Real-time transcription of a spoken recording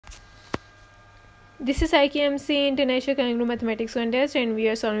This is Ikmc International Kangaroo Mathematics Contest, and we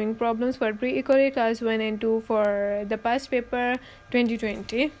are solving problems for Pre-ecolier class 1 and 2 for the past paper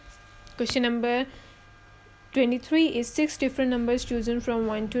 2020. Question number 23 is 6 different numbers chosen from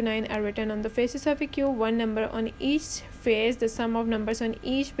 1 to 9 are written on the faces of a cube. One number on each face. The sum of numbers on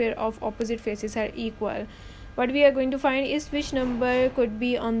each pair of opposite faces are equal. What we are going to find is which number could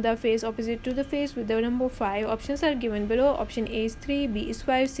be on the face opposite to the face with the number 5. Options are given below. Option A is 3, B is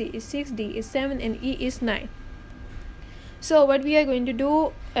 5, C is 6, D is 7, and E is 9. So what we are going to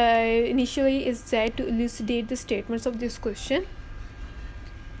do initially is that to elucidate the statements of this question.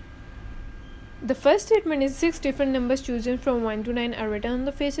 The first statement is 6 different numbers chosen from 1 to 9 are written on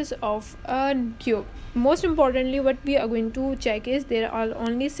the faces of a cube. Most importantly, what we are going to check is there are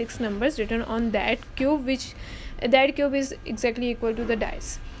only 6 numbers written on that cube, which that cube is exactly equal to the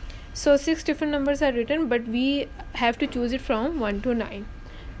dice. So 6 different numbers are written, but we have to choose it from 1 to 9.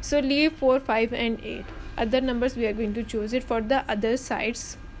 So leave 4, 5 and 8. Other numbers we are going to choose it for the other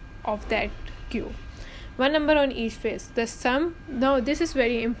sides of that cube. One number on each face. The sum, now this is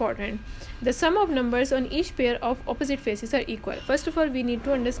very important. The sum of numbers on each pair of opposite faces are equal. First of all, we need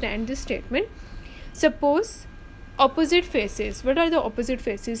to understand this statement. Suppose opposite faces. What are the opposite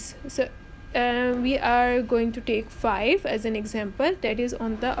faces? So we are going to take 5 as an example, that is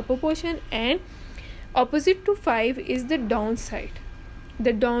on the upper portion, and opposite to 5 is the downside,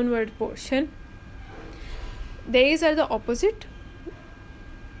 the downward portion. These are the opposite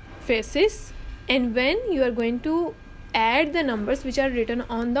faces, and when you are going to add the numbers which are written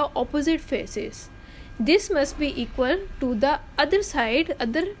on the opposite faces, this must be equal to the other side,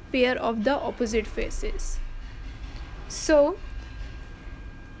 other pair of the opposite faces. So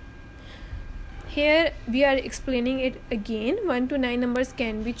here we are explaining it again. 1 to 9 numbers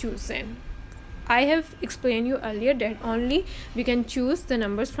can be chosen. I have explained you earlier that only we can choose the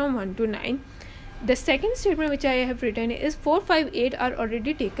numbers from 1 to 9. The second statement which I have written is 4, 5, 8 are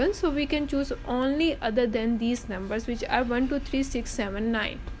already taken, so we can choose only other than these numbers, which are 1, 2, 3, 6, 7,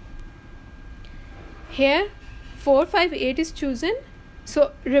 9. Here 4, 5, 8 is chosen,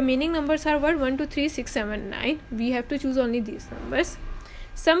 so remaining numbers are what? 1, 2, 3, 6, 7, 9. We have to choose only these numbers.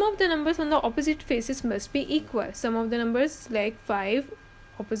 Sum of the numbers on the opposite faces must be equal. Sum of the numbers like 5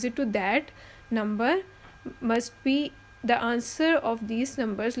 opposite to that number must be, the answer of these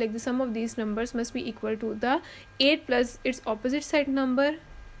numbers, like the sum of these numbers, must be equal to the 8 plus its opposite side number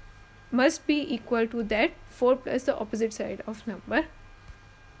must be equal to that 4 plus the opposite side of number.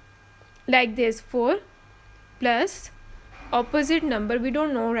 Like this, 4 plus opposite number we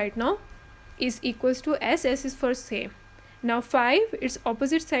don't know right now is equals to S. S is for same. Now 5, its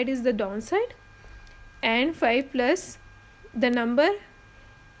opposite side is the downside, and 5 plus the number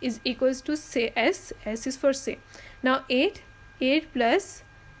is equals to say S. S is for same. Now 8 plus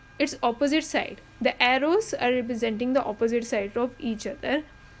its opposite side. The arrows are representing the opposite side of each other.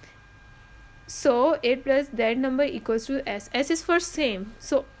 So 8 plus that number equals to S. S is for same.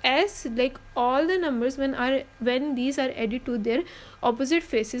 So S, like all the numbers when these are added to their opposite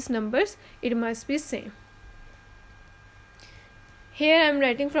faces numbers, it must be same. Here I am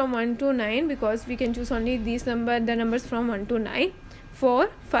writing from 1 to 9 because we can choose only the numbers from 1 to 9. 4,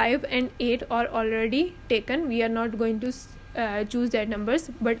 5 and 8 are already taken. We are not going to choose that numbers,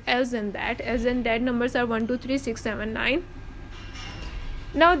 but else than that numbers are 1, 2, 3, 6, 7, 9.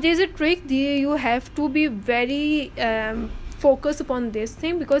 Now there is a trick. You have to be very focused upon this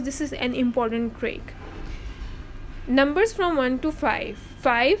thing, because this is an important trick. Numbers from 1 to 5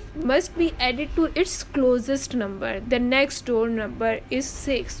 must be added to its closest number. The next door number is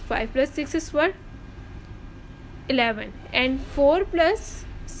 6. 5 plus 6 is what? 11. And 4 plus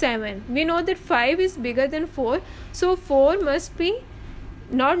 7. We know that 5 is bigger than 4. So 4 must be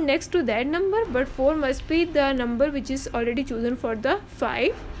not next to that number, but 4 must be the number which is already chosen for the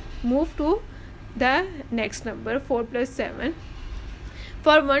 5. Move to the next number, 4 plus 7.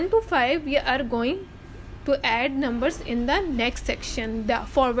 For 1 to 5, we are going to add numbers in the next section, the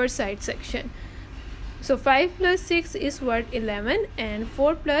forward side section. So 5 plus 6 is what? 11. And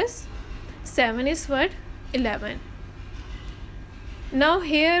 4 plus 7 is what? 11. Now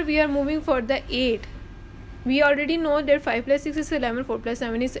here we are moving for the 8. We already know that 5 plus 6 is 11, 4 plus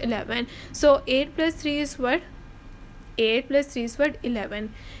 7 is 11. So 8 plus 3 is what? 8 plus 3 is what?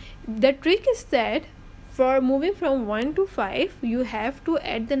 11. The trick is that for moving from 1 to 5, you have to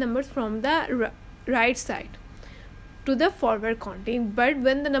add the numbers from the right side to the forward counting. But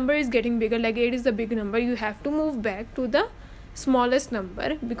when the number is getting bigger, like 8 is the big number, you have to move back to the smallest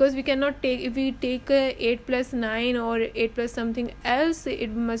number, because we cannot take, if we take 8 plus 9 or 8 plus something else,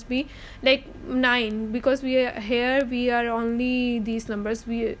 it must be like 9, because we are only these numbers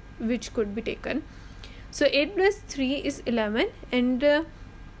which could be taken. So 8 plus 3 is 11, and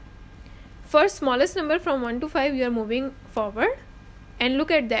for smallest number from 1 to 5 you are moving forward, and look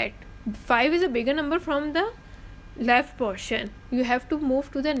at that, 5 is a bigger number from the left portion. You have to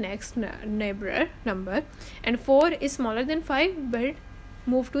move to the next neighbor number, and 4 is smaller than 5, but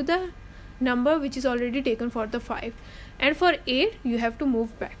move to the number which is already taken for the 5, and for 8 you have to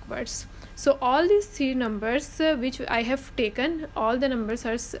move backwards. So all these three numbers which I have taken, all the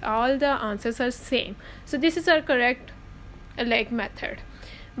answers are same. So this is our correct method.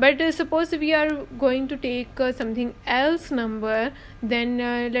 But suppose we are going to take something else number, then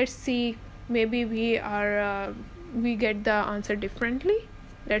let's see, maybe we get the answer differently.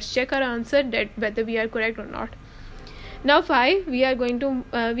 Let's check our answer, that whether we are correct or not. Now 5, we are going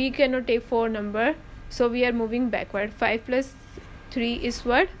to we cannot take 4 number, so we are moving backward. 5 plus 3 is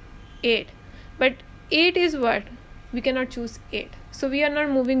what? 8. But 8 is what? We cannot choose 8, so we are not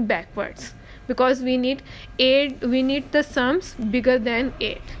moving backwards, because we need 8, we need the sums bigger than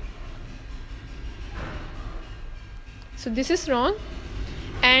 8. So this is wrong.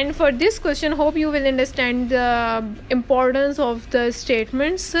 And for this question, hope you will understand the importance of the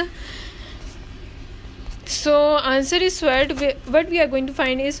statements. So answer is what we are going to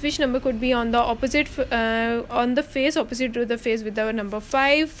find is which number could be on the opposite on the face opposite to the face with the number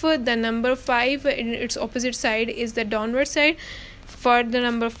 5. The number 5 in its opposite side is the downward side. For the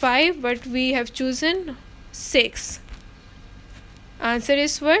number 5, what we have chosen? 6. Answer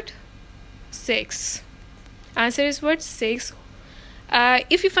is what? 6. Answer is what? 6.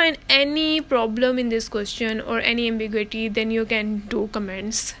 If you find any problem in this question or any ambiguity, then you can do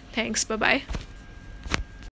comments. Thanks. Bye bye.